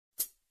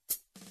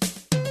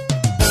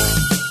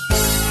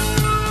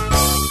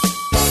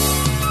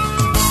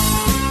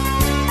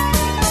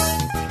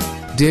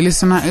Dear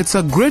listener, it's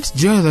a great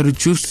joy that you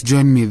choose to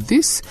join me.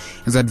 This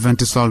is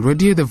Adventist World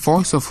Radio, the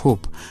voice of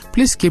hope.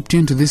 Please keep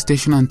tuned to this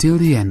station until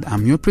the end.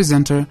 I'm your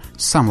presenter,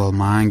 Samuel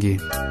Maangi.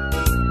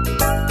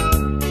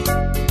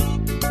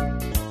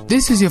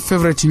 This is your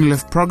favorite New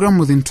Life program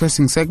with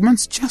interesting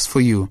segments just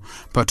for you.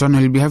 Part 1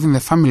 will be having the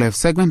Family Life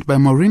segment by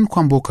Maureen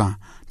Kwamboka.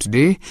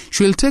 Today,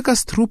 she will take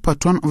us through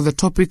part 1 of the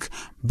topic,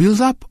 Build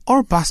Up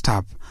or Bust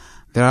Up.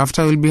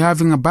 Thereafter, we'll be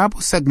having a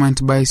Bible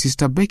segment by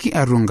Sister Becky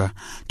Arunga.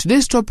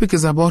 Today's topic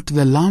is about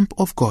the Lamp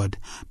of God.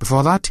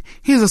 Before that,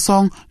 here's a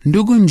song,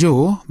 Ndugu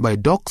Njoo by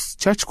Doc's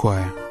Church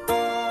Choir.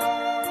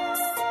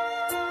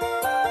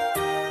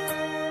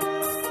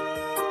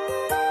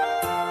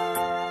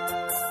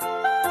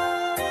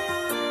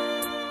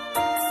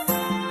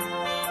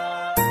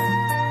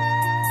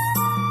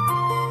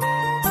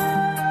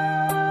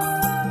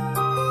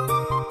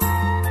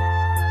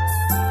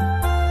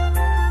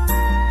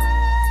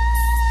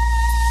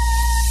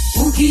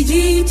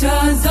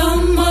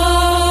 Ukijitazama,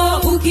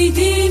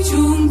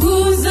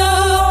 ukijichunguza,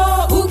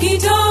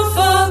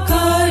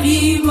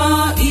 ukitafakari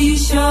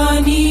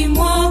maishani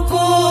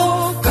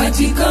mwako,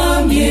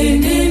 katika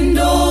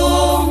mienendo,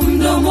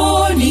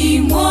 mdomoni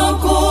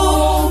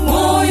mwako,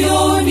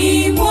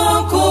 moyoni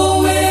mwako,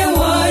 we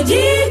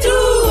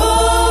wajijua,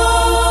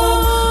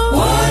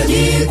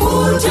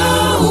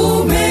 wajikuta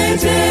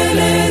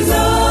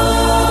umeteleza,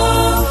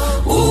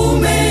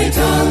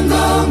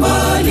 umetanga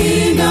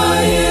mbali na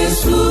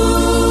Yesu.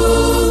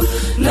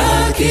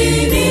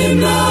 Lakini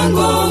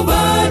mlango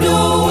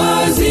bado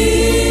wazi,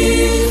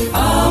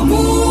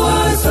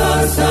 amua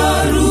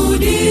sasa,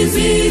 rudi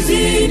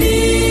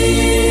zizini,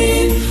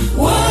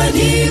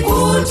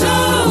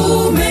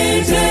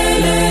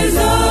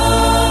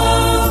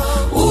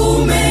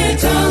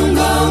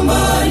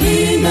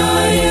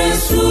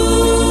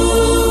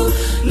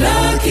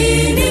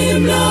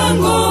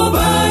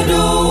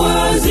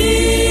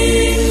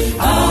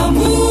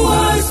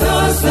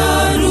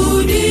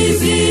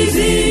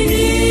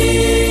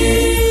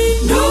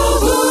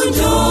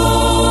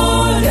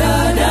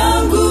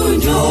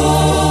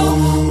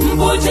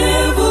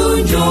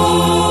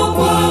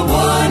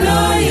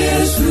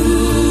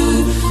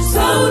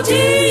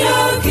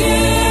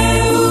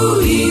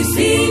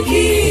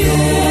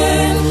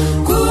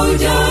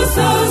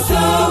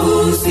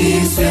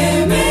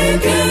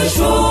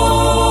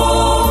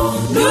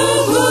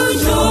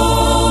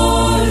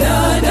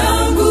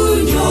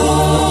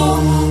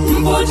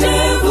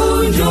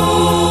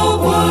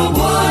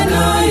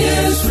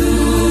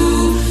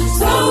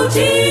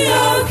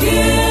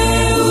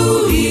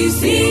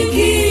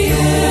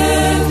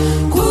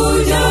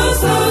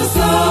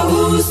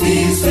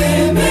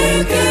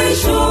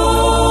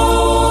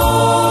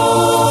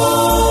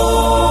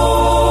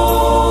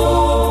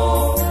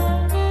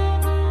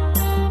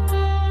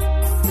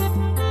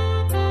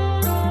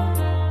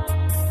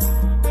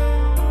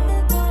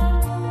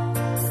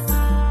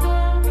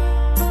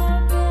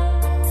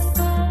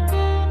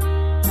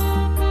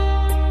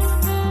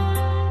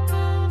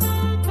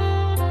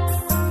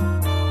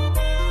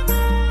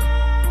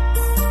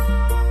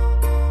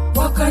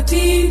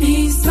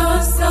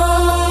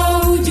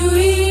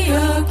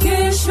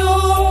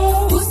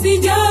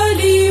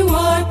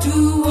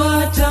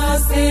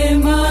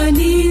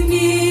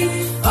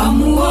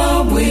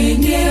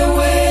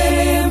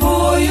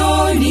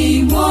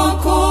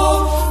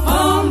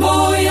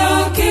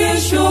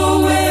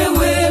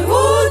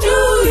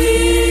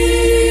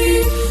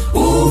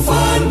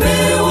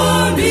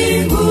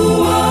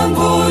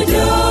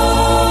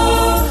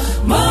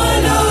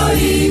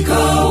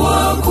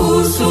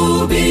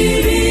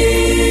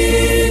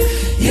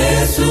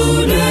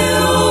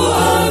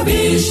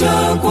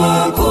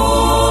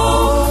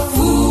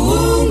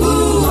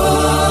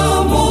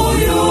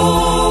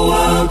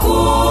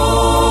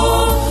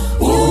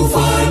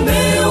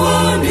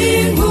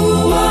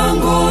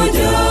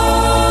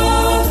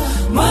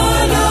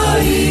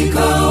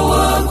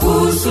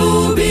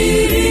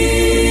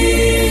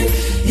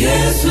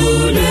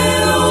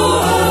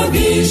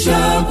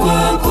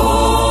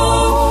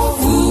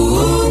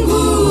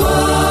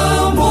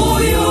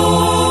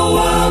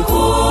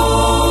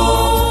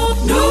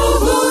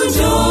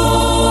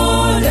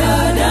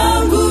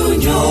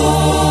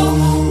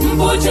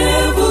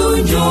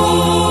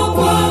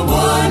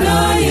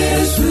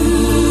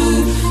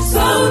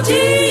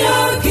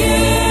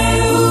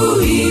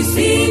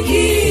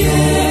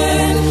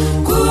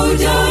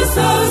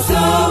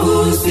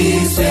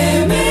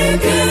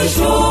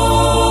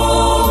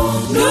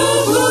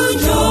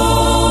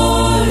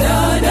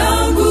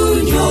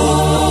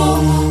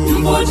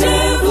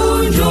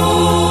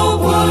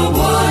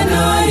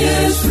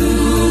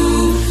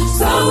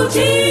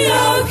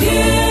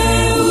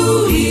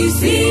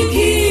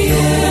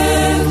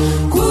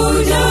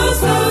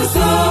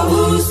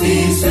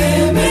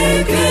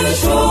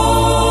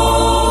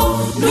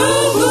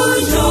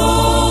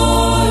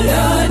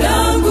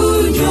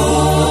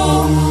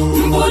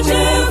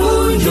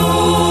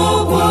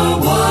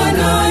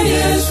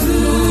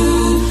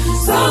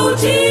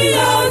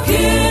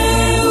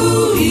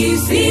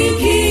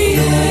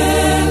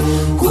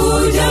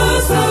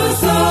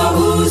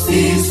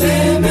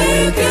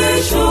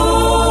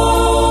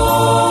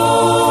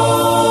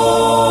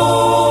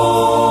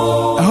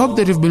 hope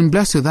that you've been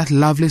blessed with that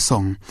lovely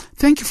song.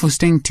 Thank you for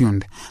staying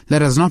tuned.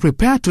 Let us now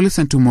prepare to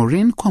listen to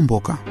Maureen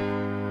Kwamboka.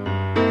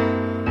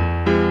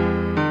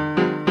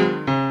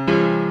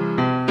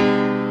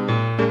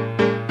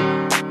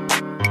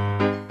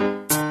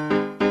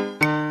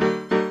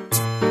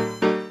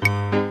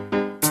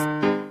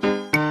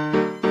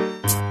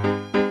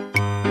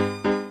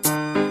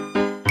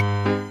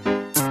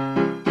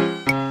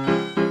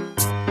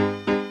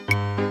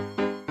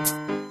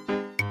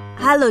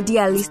 Hello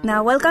dear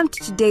listener, welcome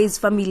to today's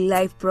Family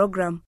Life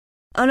program.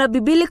 On a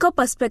biblical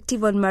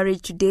perspective on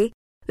marriage today,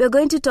 we are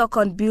going to talk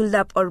on build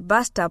up or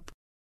bust up.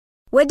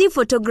 Wedding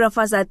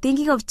photographers are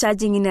thinking of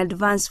charging in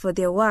advance for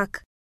their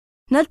work,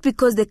 not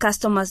because the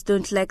customers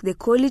don't like the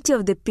quality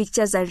of the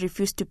pictures and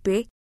refuse to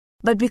pay,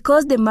 but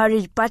because the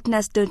marriage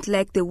partners don't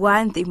like the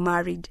one they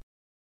married.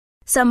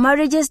 Some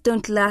marriages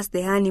don't last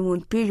the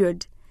honeymoon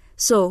period,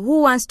 so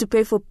who wants to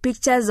pay for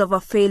pictures of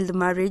a failed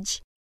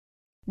marriage?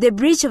 The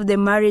breach of the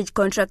marriage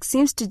contract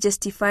seems to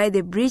justify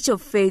the breach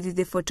of faith with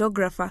the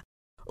photographer,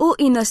 who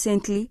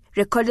innocently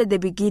recorded the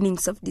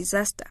beginnings of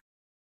disaster.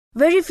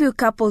 Very few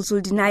couples will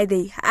deny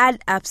they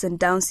had ups and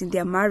downs in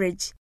their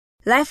marriage.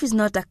 Life is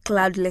not a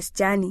cloudless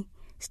journey.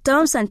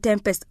 Storms and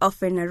tempests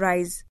often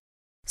arise.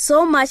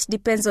 So much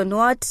depends on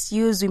what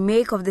use we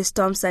make of the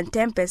storms and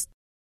tempests.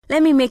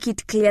 Let me make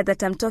it clear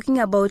that I'm talking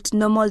about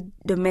normal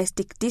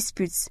domestic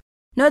disputes,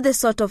 not the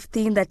sort of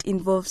thing that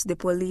involves the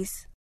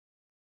police.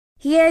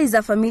 Here is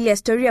a familiar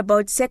story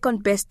about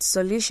second-best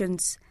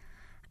solutions.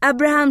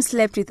 Abraham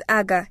slept with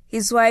Agar,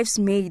 his wife's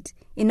maid,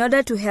 in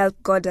order to help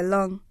God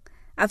along.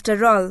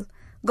 After all,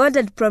 God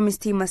had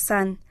promised him a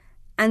son,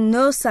 and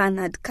no son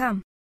had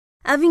come.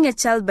 Having a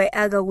child by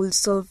Agar will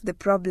solve the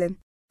problem,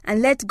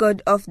 and let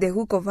God off the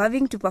hook of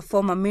having to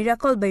perform a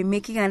miracle by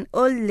making an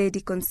old lady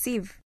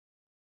conceive.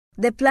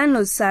 The plan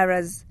was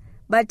Sarah's,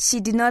 but she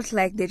did not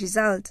like the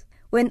result.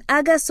 When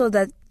Agar saw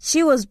that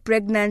she was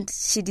pregnant,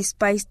 she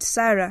despised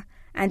Sarah,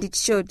 and it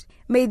showed.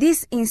 "May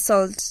this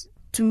insult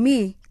to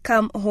me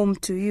come home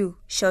to you,"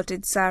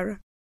 shouted Sarah.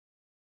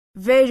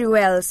 "Very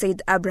well,"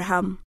 said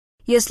Abraham.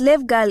 "Your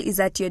slave girl is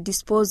at your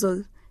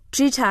disposal.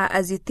 Treat her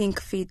as you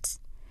think fit."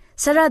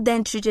 Sarah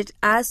then treated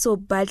her so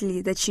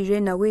badly that she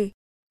ran away.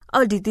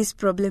 How did this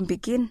problem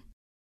begin?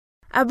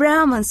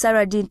 Abraham and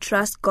Sarah didn't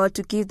trust God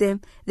to give them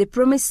the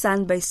promised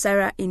son by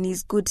Sarah in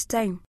his good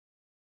time.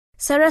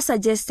 Sarah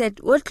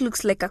suggested what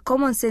looks like a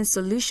common sense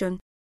solution.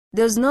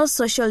 There was no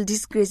social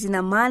disgrace in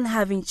a man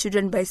having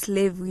children by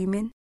slave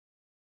women.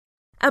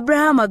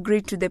 Abraham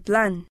agreed to the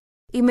plan.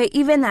 He may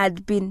even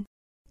have been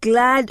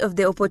glad of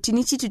the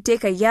opportunity to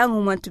take a young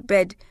woman to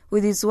bed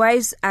with his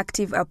wife's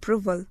active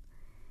approval.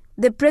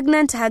 The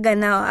pregnant Hagar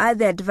now had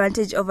the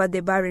advantage over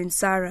the barren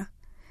Sarah.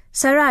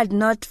 Sarah had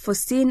not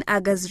foreseen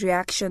Agar's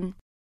reaction.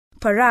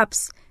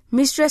 Perhaps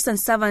mistress and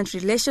servant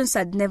relations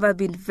had never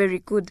been very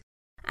good,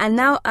 and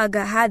now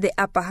Agar had the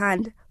upper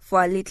hand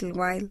for a little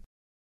while.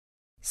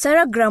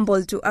 Sarah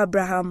grumbled to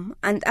Abraham,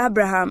 and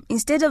Abraham,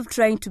 instead of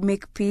trying to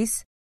make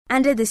peace,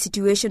 handed the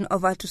situation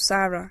over to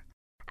Sarah.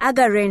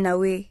 Agar ran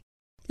away.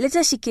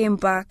 Later she came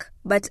back,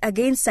 but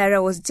again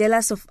Sarah was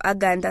jealous of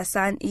Agar and her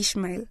son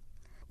Ishmael.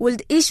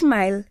 Would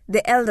Ishmael,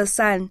 the elder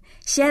son,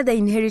 share the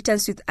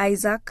inheritance with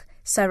Isaac,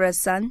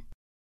 Sarah's son?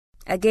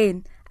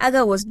 Again,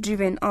 Agar was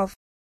driven off.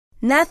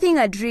 Nothing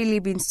had really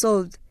been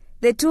solved.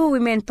 The two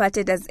women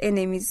parted as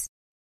enemies.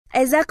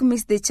 Isaac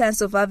missed the chance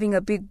of having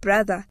a big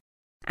brother.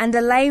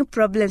 Underlying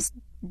problems,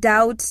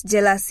 doubts,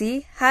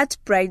 jealousy, hurt,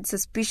 pride,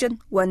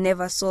 suspicion were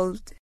never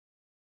solved.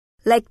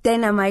 Like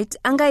dynamite,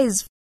 anger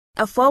is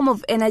a form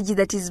of energy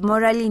that is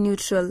morally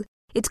neutral.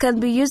 It can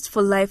be used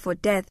for life or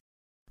death.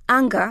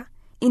 Anger,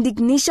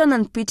 indignation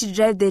and pity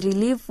drive the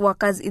relief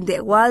workers in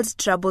the world's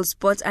trouble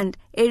spots and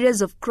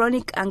areas of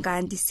chronic anger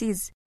and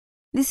disease.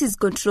 This is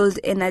controlled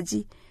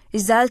energy,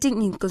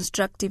 resulting in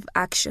constructive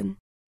action.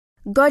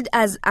 God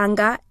has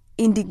anger,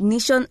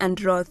 indignation and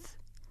wrath.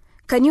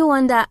 Can you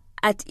wonder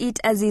at it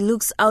as he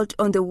looks out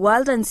on the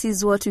world and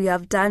sees what we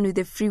have done with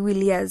the free will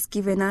he has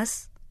given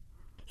us?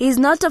 He is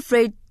not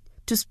afraid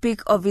to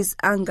speak of his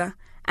anger,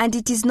 and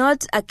it is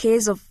not a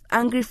case of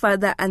angry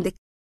Father and the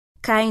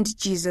kind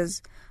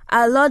Jesus.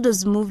 Our Lord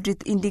was moved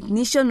with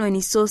indignation when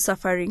he saw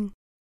suffering,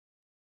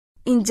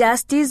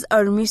 injustice,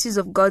 or misuse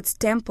of God's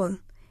temple.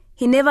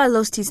 He never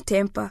lost his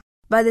temper,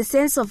 but the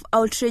sense of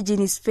outrage in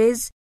his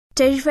face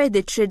terrified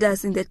the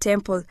traders in the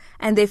temple,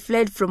 and they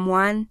fled from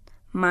one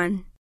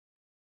man.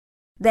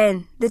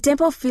 Then the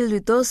temple filled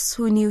with those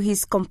who knew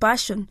his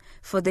compassion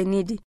for the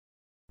needy.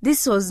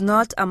 This was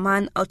not a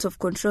man out of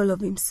control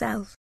of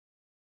himself.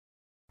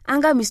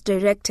 Anger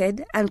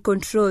misdirected and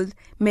controlled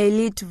may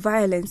lead to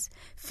violence,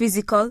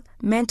 physical,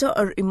 mental,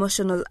 or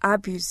emotional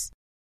abuse.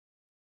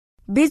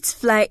 Beads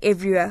fly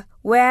everywhere.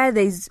 Where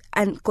there is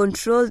an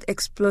uncontrolled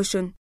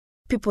explosion,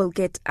 people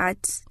get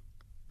hurt.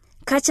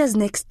 Catch us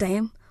next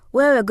time,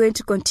 where we're going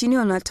to continue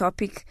on our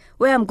topic,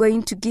 where I'm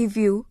going to give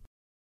you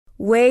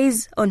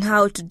ways on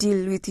how to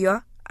deal with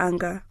your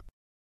anger.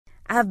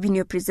 I've been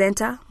your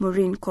presenter,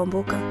 Maureen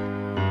Kwamboka.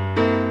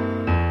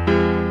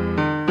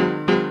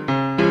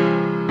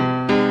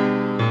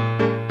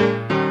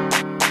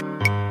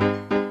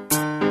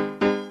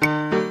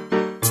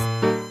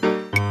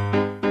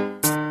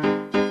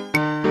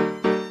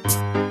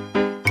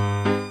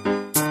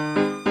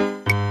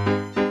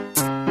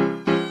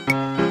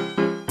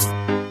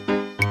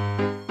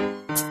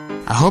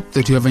 hope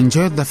that you have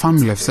enjoyed the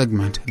Family Life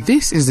segment.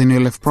 This is the New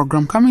Life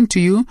program coming to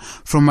you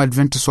from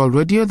Adventist World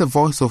Radio, the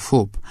voice of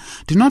hope.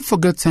 Do not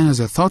forget to send us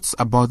your thoughts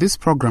about this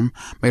program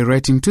by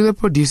writing to the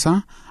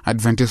producer,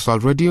 Adventist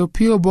World Radio,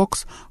 PO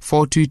Box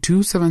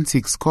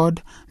 42276,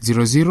 code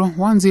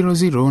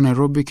 00100,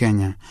 Nairobi,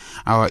 Kenya.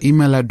 Our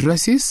email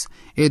address is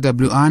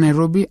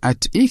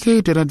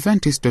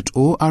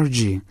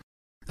awrnairobi@ek.adventist.org.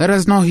 Let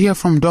us now hear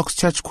from Doc's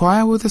Church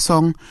Choir with the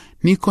song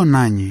Niko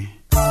Nanyi.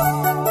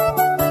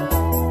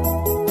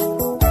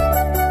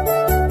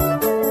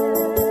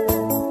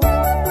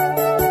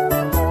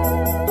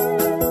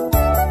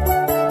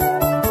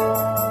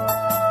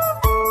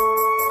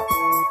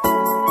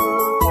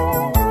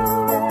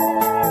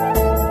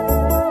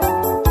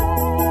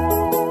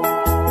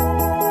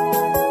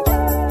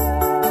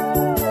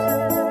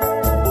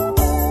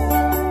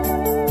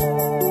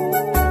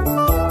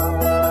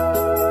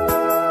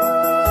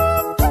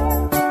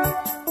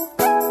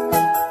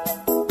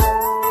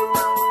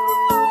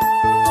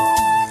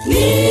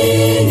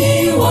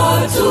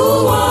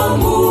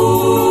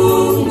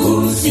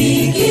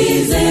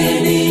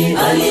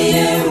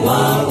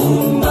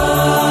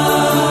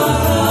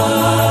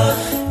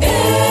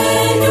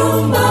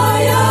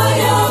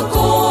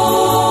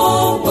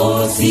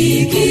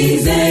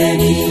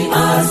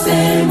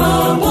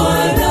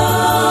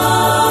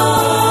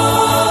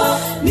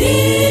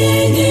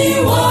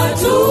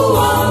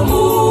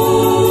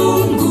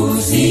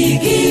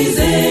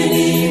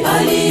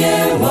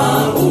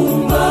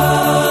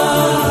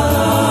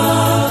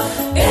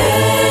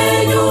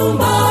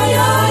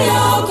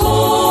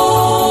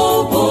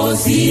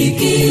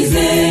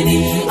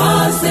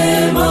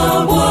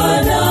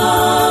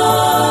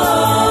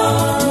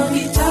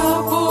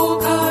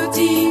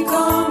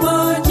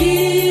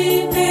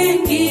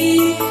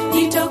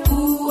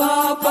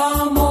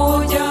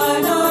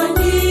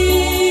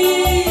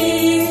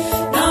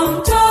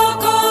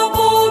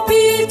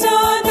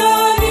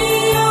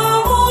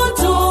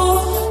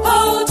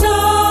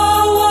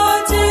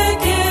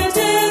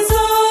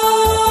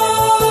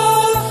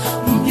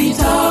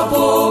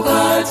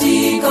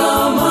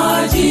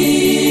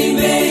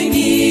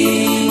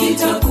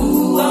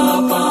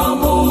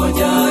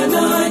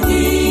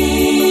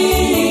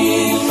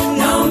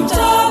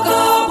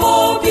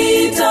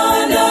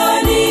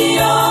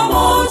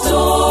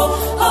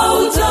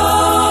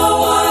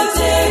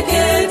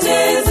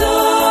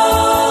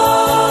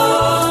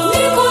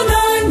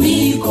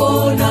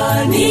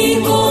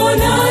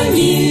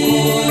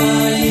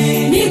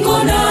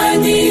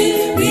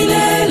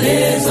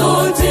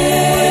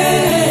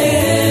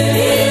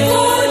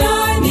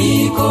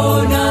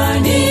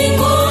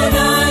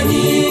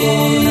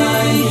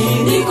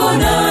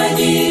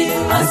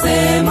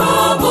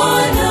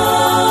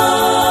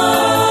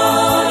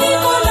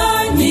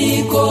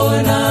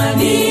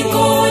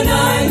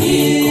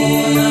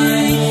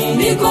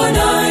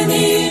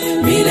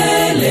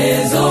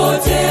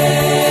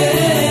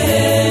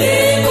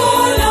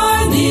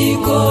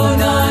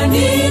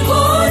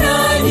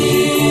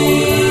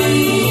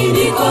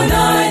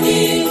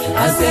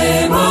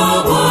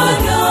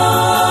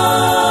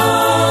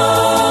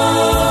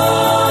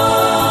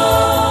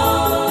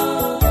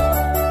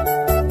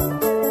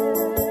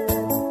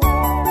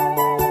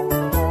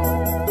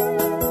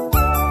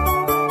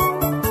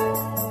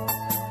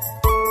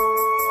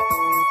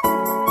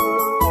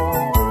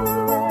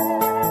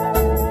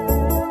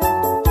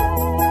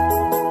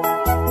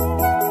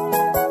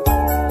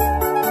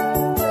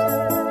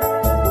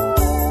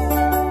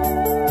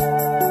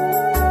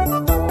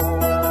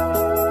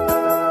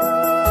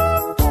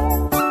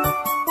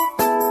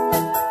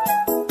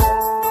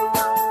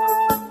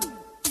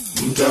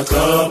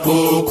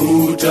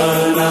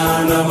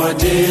 Mtakapokutana na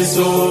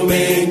mateso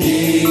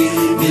mengi,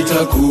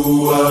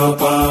 nitakuwa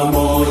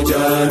pamoja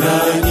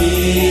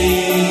nanyi.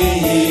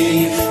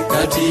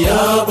 Kati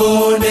ya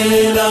bonde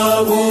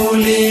la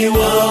uvuli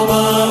wa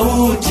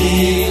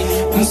mauti,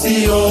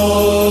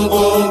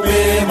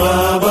 msiogope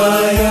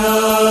mabaya.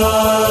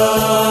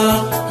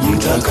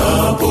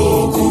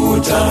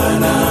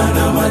 Mtakapokutana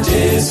na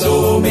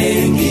mateso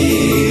mengi,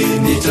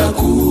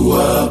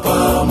 nitakuwa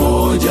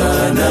pamoja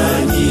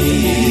nanyi.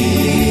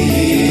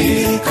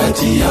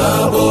 Kati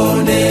ya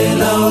bonde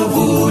la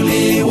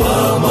uvuli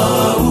wa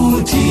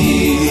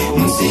mauti,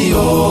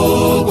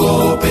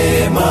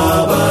 msiogope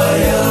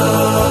mabaya.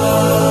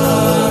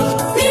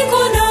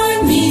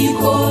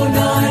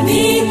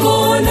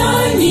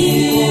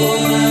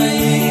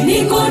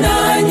 Niko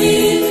nanyi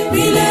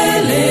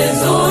milele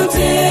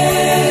zote.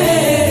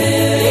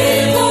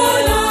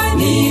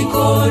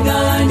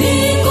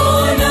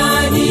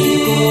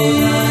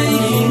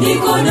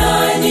 Niko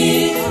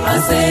nanyi,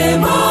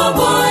 asema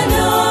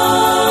Bwana.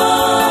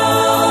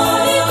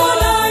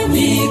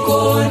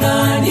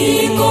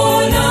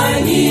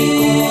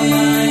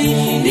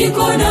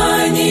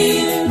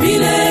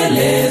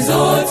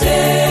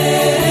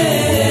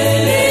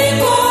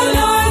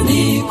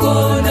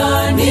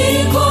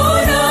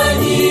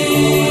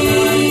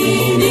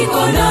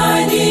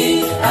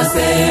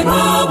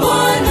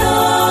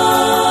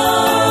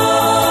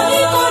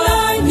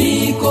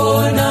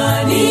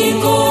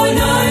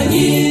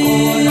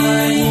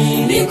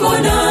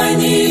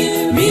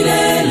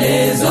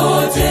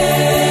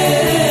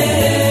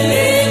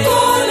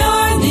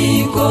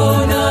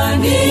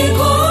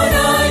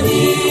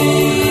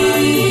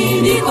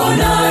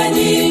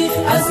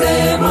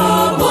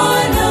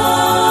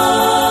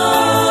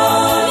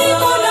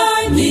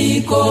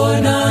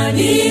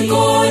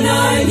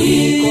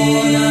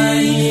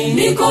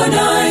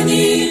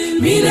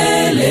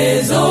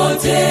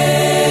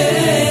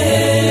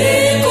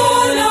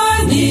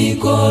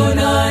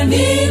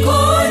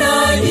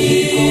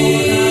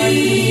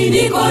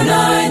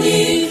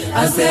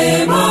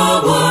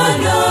 asema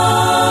Bwana.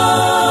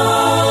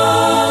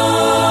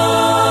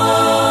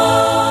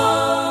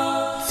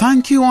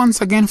 Thank you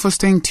once again for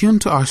staying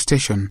tuned to our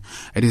station.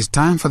 It is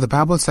time for the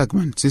Bible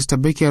segment. Sister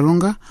Becky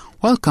Arunga,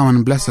 welcome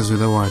and bless us with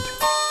the word.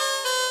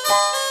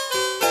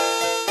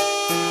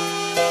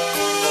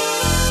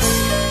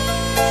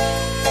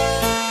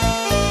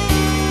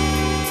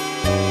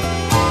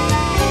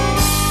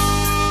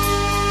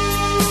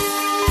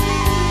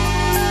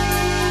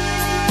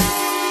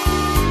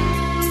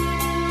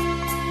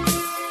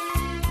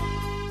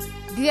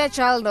 Dear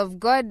child of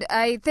God,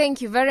 I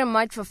thank you very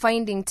much for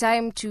finding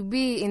time to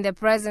be in the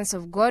presence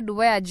of God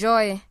where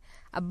joy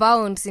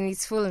abounds in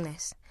its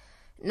fullness.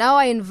 Now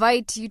I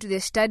invite you to the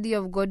study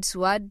of God's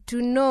word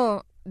to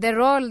know the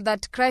role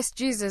that Christ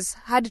Jesus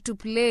had to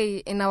play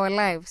in our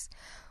lives.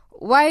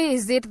 Why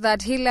is it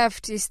that he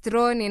left his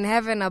throne in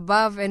heaven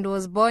above and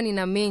was born in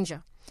a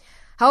manger?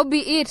 How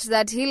be it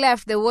that he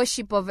left the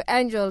worship of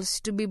angels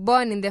to be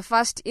born in the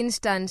first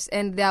instance,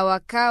 and there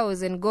were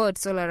cows and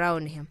goats all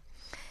around him?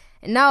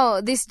 Now,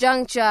 this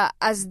juncture,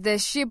 as the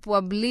sheep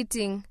were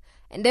bleating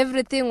and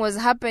everything was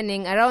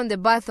happening around the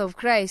birth of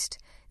Christ,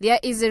 there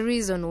is a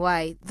reason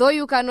why. Though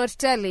you cannot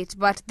tell it,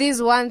 but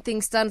this one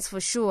thing stands for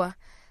sure,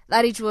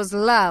 that it was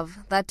love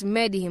that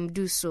made him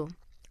do so.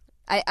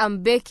 I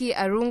am Becky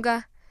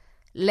Arunga.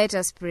 Let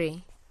us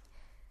pray.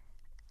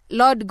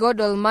 Lord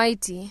God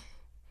Almighty,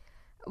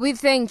 we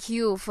thank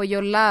you for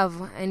your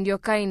love and your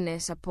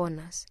kindness upon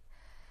us.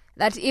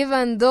 That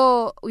even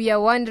though we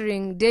are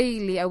wandering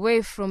daily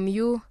away from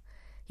you,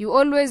 you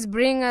always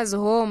bring us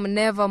home,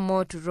 never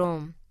more to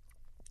roam.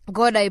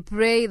 God, I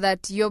pray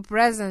that your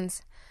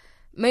presence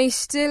may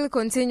still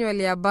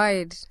continually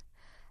abide,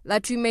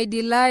 that we may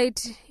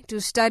delight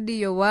to study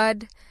your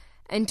word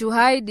and to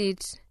hide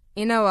it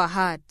in our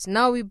hearts.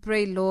 Now we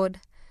pray, Lord,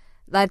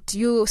 that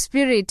your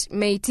Spirit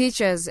may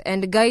teach us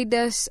and guide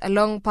us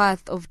along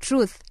path of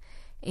truth.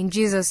 In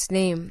Jesus'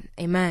 name,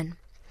 amen.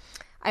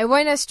 I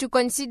want us to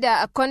consider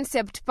a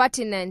concept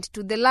pertinent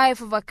to the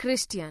life of a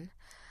Christian.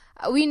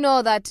 We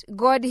know that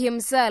God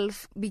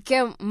himself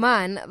became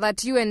man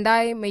that you and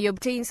I may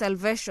obtain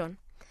salvation.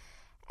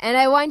 And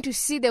I want to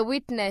see the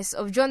witness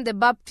of John the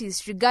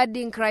Baptist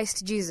regarding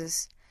Christ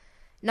Jesus.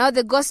 Now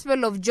the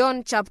Gospel of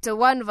John chapter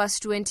 1 verse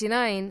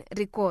 29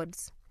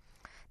 records,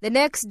 "The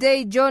next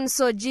day John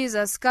saw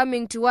Jesus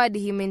coming toward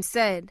him and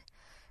said,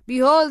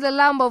 'Behold the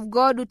Lamb of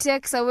God who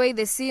takes away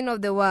the sin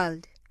of the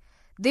world.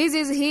 This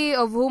is he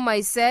of whom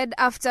I said,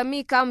 after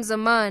me comes a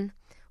man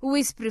who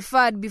is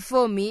preferred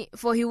before me,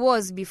 for he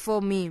was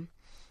before me.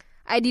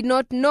 I did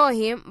not know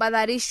him, but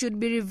that he should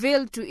be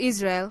revealed to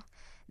Israel.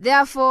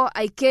 Therefore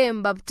I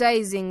came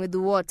baptizing with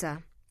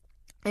water.'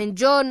 And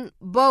John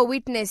bore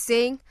witness,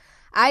 saying,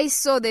 'I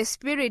saw the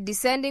Spirit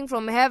descending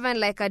from heaven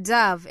like a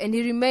dove, and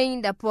he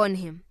remained upon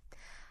him.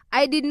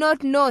 I did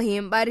not know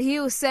him, but he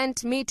who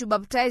sent me to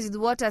baptize with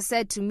water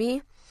said to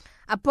me,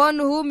 Upon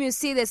whom you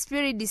see the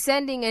Spirit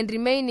descending and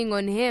remaining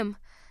on him,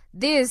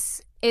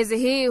 this is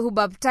he who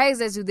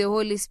baptizes with the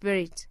Holy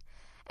Spirit.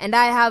 And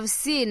I have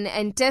seen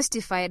and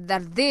testified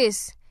that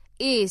this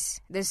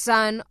is the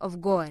Son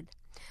of God.'"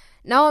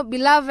 Now,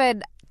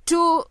 beloved,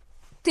 two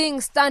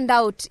things stand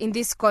out in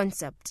this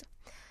concept.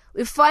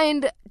 We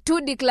find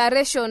two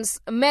declarations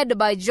made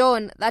by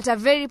John that are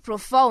very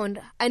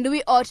profound, and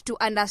we ought to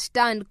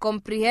understand,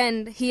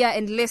 comprehend, hear,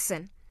 and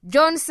listen.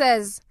 John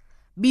says,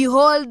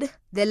 "Behold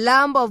the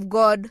Lamb of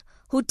God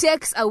who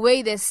takes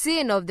away the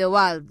sin of the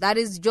world." That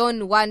is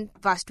John 1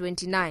 verse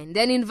 29.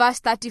 Then in verse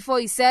 34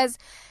 he says,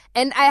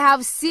 "And I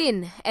have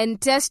seen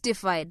and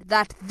testified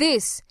that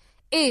this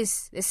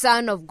is the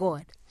Son of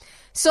God."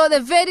 So the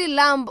very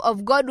Lamb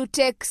of God who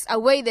takes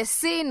away the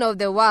sin of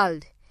the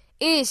world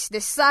is the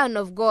Son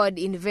of God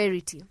in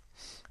verity.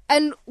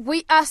 And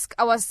we ask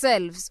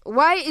ourselves,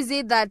 why is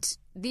it that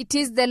it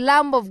is the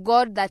Lamb of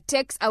God that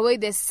takes away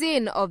the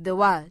sin of the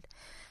world?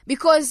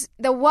 Because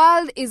the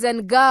world is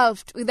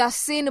engulfed with a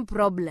sin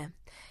problem.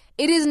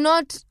 It is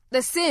not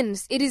the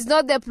sins, it is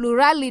not the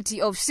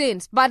plurality of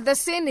sins, but the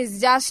sin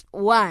is just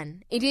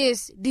one. It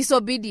is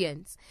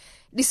disobedience.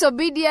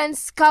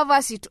 Disobedience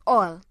covers it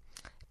all.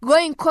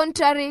 Going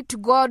contrary to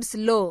God's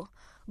law,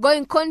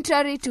 going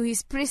contrary to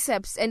his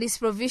precepts and his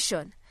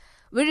provision.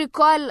 We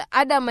recall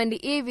Adam and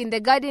Eve in the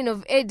Garden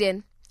of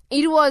Eden.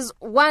 It was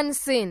one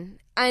sin,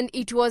 and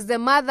it was the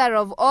mother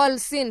of all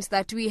sins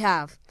that we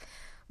have.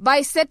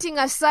 By setting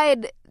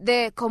aside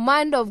the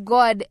command of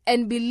God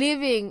and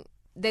believing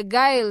the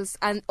guiles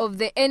and of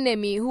the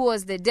enemy, who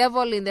was the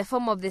devil in the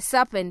form of the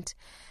serpent,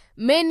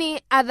 many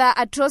other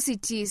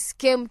atrocities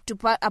came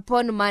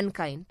upon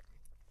mankind.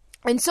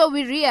 And so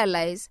we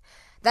realize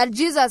that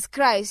Jesus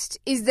Christ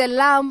is the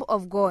Lamb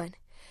of God.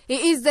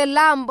 He is the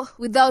Lamb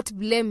without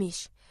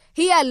blemish.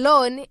 He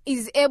alone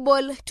is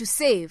able to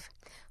save.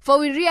 For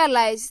we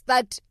realize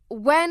that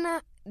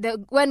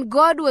when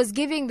God was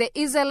giving the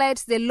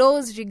Israelites the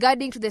laws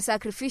regarding to the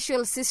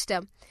sacrificial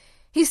system,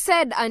 he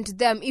said unto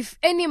them, if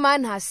any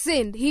man has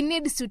sinned, he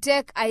needs to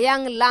take a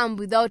young lamb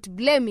without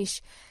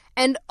blemish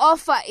and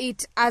offer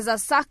it as a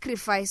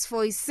sacrifice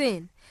for his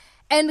sin.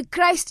 And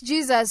Christ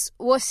Jesus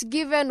was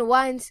given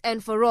once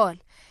and for all.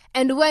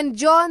 And when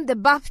John the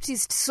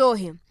Baptist saw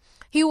him,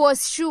 he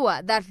was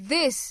sure that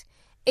this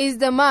is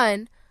the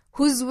man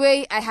whose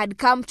way I had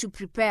come to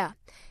prepare.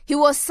 He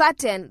was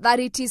certain that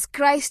it is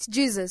Christ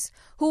Jesus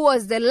who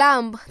was the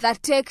Lamb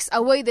that takes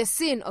away the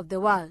sin of the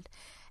world.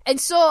 And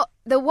so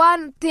the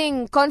one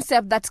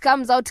concept that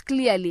comes out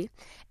clearly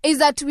is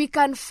that we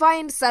can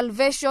find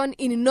salvation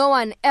in no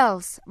one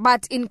else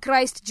but in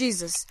Christ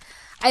Jesus.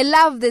 I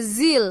love the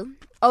zeal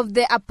of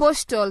the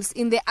apostles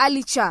in the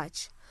early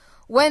church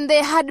when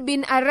they had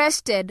been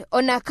arrested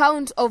on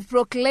account of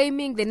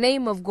proclaiming the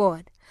name of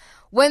God.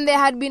 When they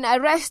had been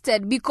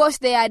arrested because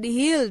they had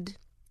healed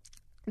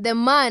the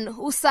man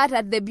who sat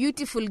at the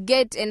beautiful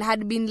gate and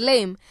had been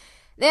lame.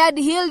 They had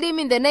healed him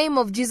in the name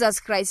of Jesus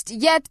Christ.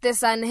 Yet the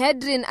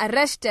Sanhedrin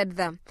arrested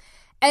them,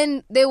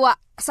 and they were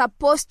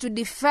supposed to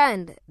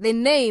defend the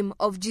name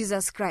of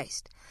Jesus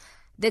Christ.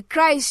 The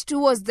Christ who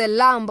was the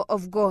Lamb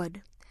of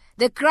God.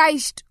 The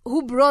Christ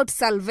who brought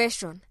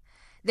salvation.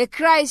 The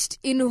Christ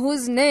in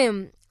whose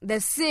name the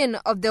sin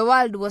of the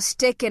world was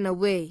taken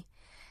away.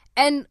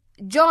 And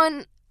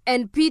John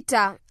and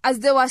Peter, as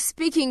they were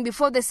speaking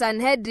before the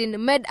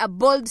Sanhedrin, made a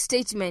bold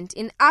statement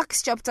in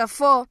Acts chapter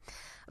 4,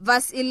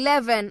 verse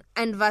 11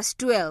 and verse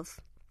 12.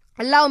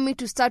 Allow me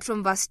to start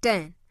from verse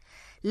 10.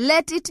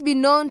 Let it be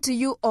known to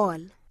you all,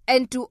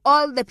 and to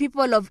all the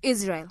people of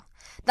Israel,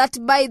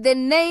 that by the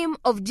name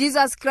of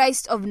Jesus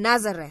Christ of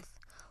Nazareth,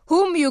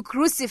 whom you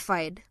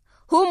crucified,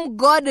 whom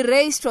God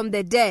raised from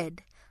the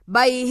dead,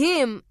 by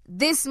him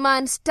this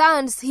man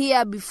stands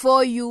here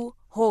before you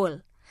whole.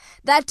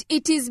 That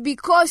it is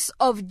because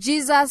of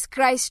Jesus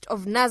Christ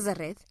of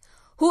Nazareth,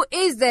 who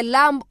is the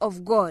Lamb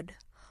of God,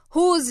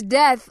 whose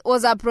death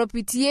was a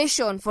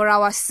propitiation for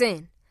our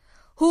sin,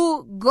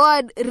 who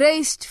God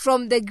raised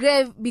from the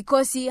grave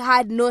because he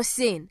had no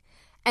sin,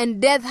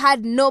 and death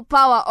had no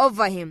power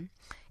over him.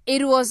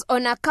 It was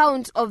on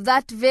account of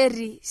that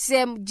very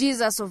same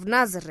Jesus of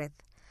Nazareth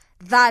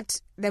that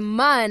the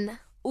man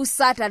who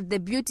sat at the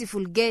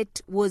beautiful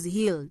gate was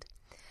healed.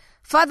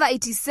 Further,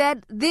 it is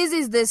said, this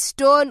is the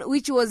stone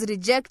which was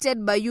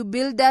rejected by you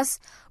builders,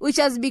 which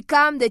has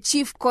become the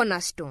chief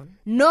cornerstone.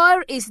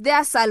 Nor is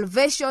there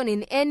salvation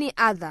in any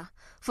other,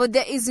 for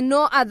there is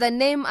no other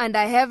name under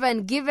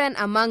heaven given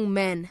among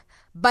men,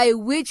 by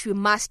which we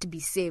must be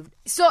saved.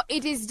 So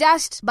it is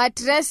just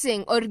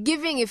buttressing or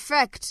giving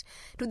effect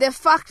to the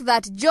fact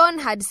that John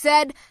had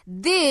said,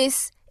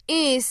 this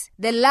is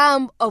the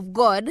Lamb of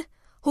God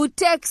who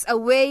takes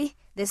away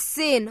the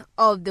sin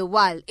of the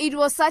world. It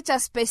was such a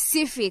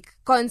specific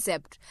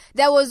concept.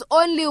 There was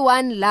only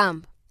one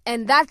lamb,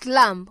 and that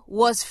lamb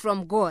was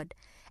from God.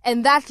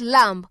 And that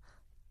lamb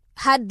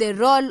had the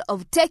role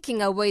of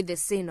taking away the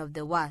sin of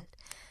the world.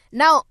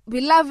 Now,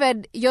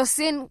 beloved, your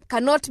sin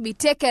cannot be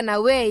taken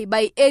away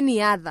by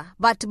any other,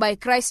 but by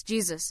Christ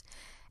Jesus.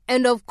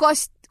 And of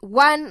course,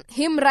 one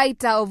hymn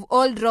writer of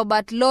old,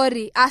 Robert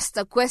Lowry, asked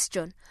the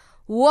question,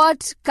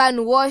 what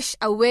can wash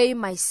away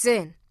my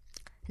sin?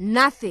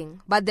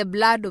 Nothing but the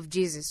blood of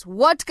Jesus.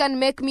 What can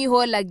make me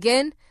whole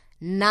again?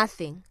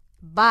 Nothing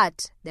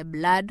but the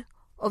blood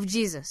of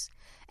Jesus.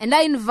 And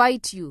I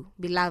invite you,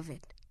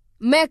 beloved,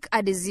 make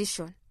a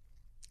decision.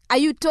 Are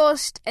you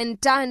tossed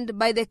and turned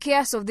by the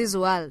cares of this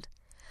world?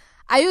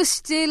 Are you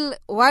still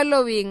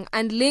wallowing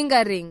and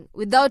lingering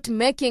without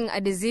making a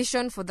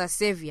decision for the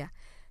Savior?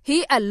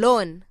 He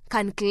alone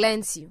can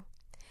cleanse you.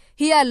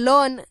 He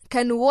alone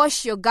can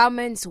wash your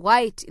garments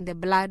white in the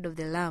blood of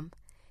the Lamb.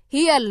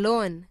 He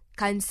alone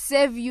can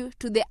save you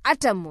to the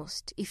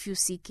uttermost if you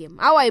seek him.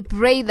 How I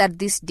pray that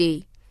this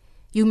day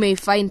you may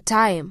find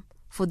time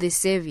for the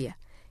Savior.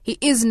 He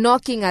is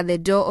knocking at the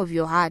door of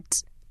your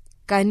heart.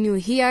 Can you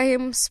hear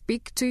him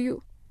speak to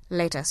you?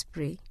 Let us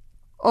pray.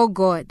 Oh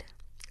God,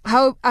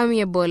 how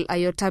amiable are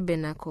your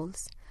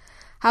tabernacles.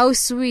 How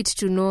sweet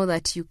to know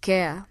that you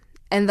care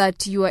and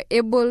that you are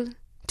able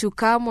to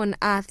come on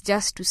earth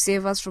just to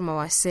save us from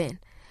our sin.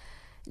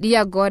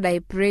 Dear God, I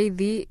pray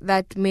thee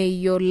that may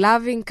your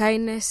loving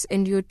kindness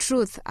and your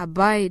truth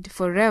abide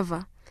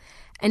forever.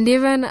 And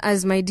even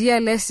as my dear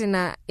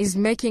listener is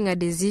making a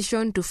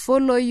decision to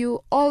follow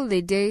you all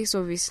the days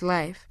of his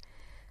life,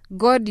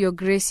 God, your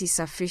grace is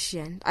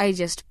sufficient. I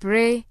just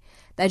pray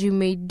that you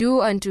may do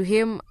unto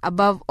him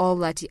above all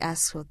that he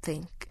asks or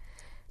think.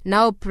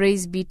 Now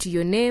praise be to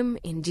your name,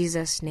 in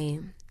Jesus'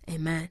 name.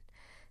 Amen.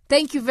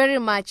 Thank you very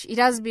much. It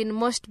has been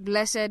most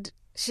blessed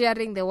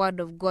sharing the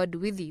word of God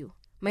with you.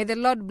 May the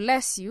Lord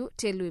bless you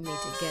till we meet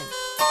again.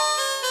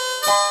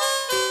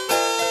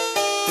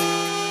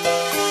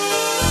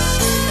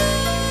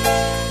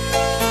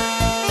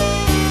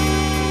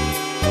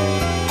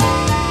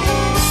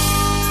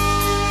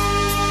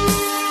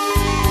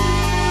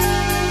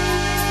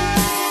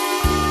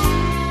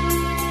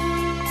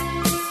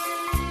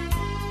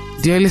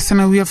 Dear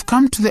listener, we have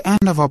come to the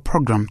end of our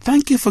program.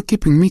 Thank you for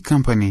keeping me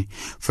company.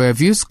 For your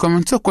views,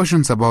 comments or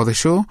questions about the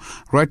show,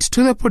 write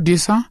to the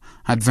producer,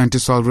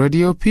 Adventist World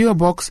Radio, PO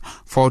Box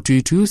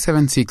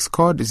 42276,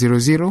 code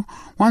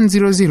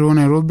 00100,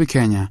 Nairobi,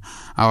 Kenya.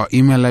 Our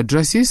email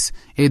address is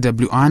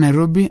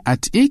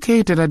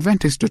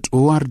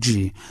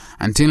awrnairobi@ek.adventist.org.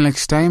 Until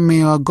next time,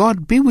 may our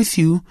God be with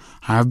you.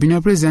 I have been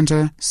your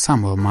presenter,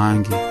 Samuel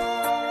Mangi.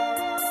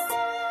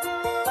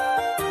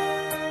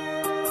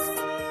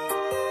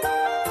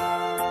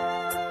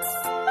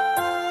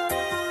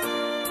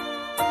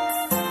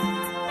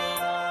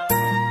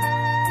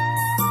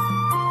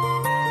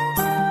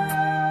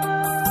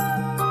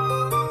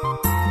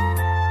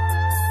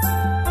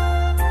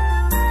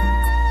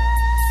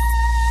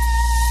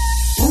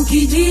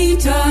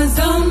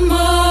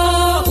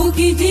 Ukijitazama,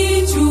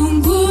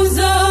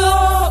 ukijichunguza,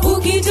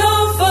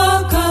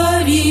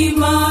 ukitafakari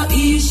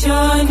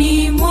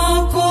maishani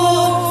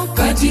mwako,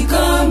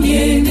 katika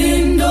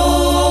mienendo,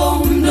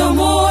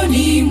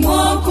 mdomoni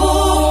mwako,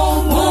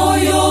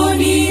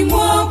 moyoni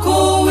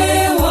mwako,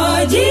 we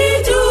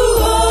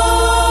wajijua,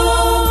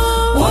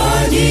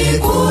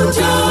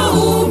 wajikuta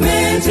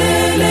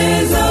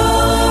umeteleza,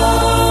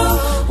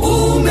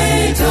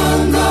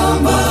 umetanga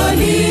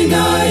mbali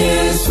na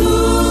Yesu.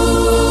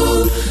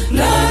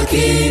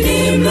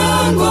 Lakini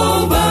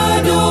mlango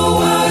bado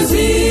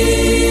wazi,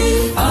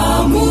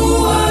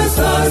 amua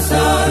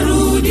sasa,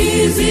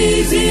 rudi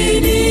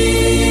zizini,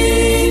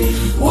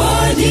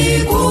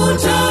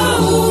 wajikuta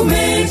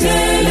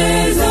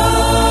umeteleza,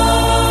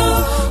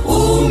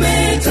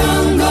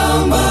 umetanga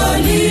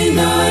mbali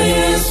na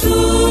Yesu.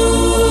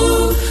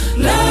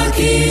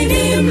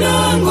 Lakini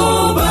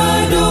mlango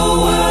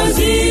bado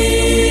wazi,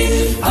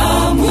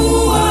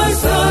 amua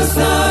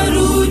sasa,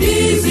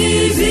 rudi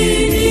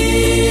zizini.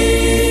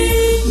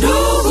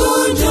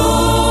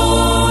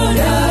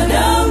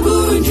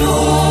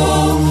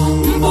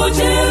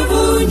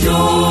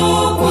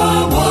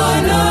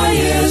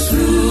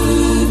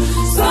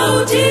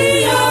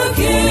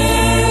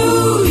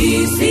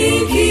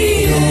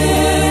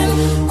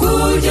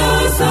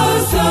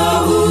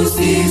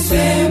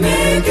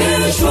 Usiseme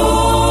kesho,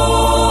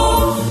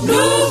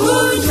 ndugu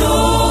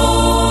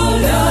njoo,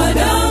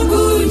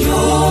 dadangu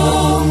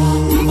njoo,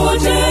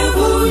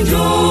 mpotevu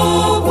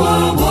njoo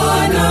kwa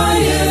Bwana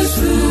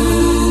Yesu.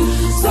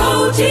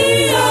 Sauti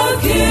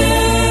yake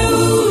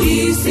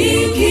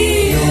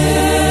uisikie,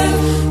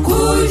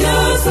 kuja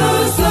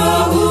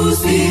sasa,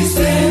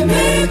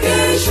 usiseme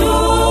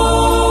kesho.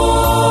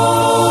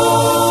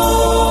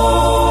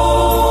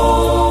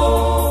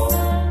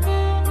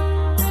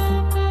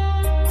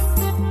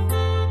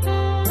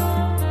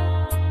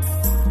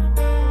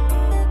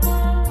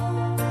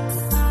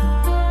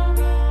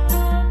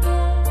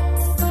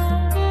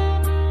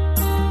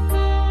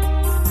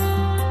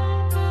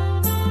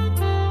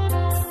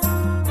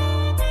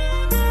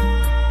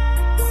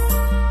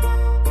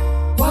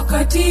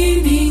 Wakati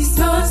ni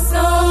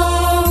sasa,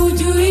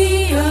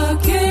 hujui ya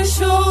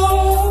kesho,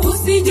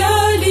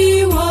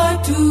 usijali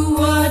watu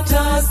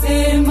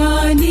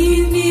watasema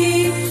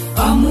nini,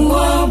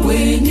 amua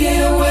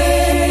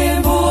mwenyewe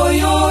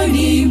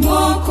moyoni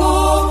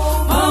mwako,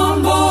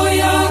 mambo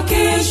ya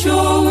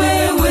kesho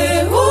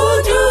wewe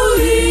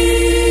hujui,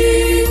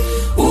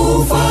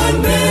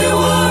 ufalme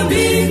wa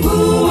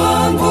mbingu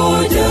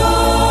wangoja,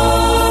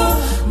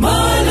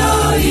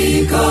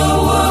 malaika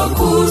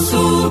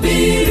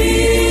wakusubiri.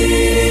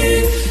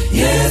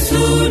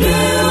 Yesu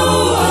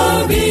leo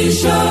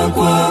abisha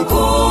kwako.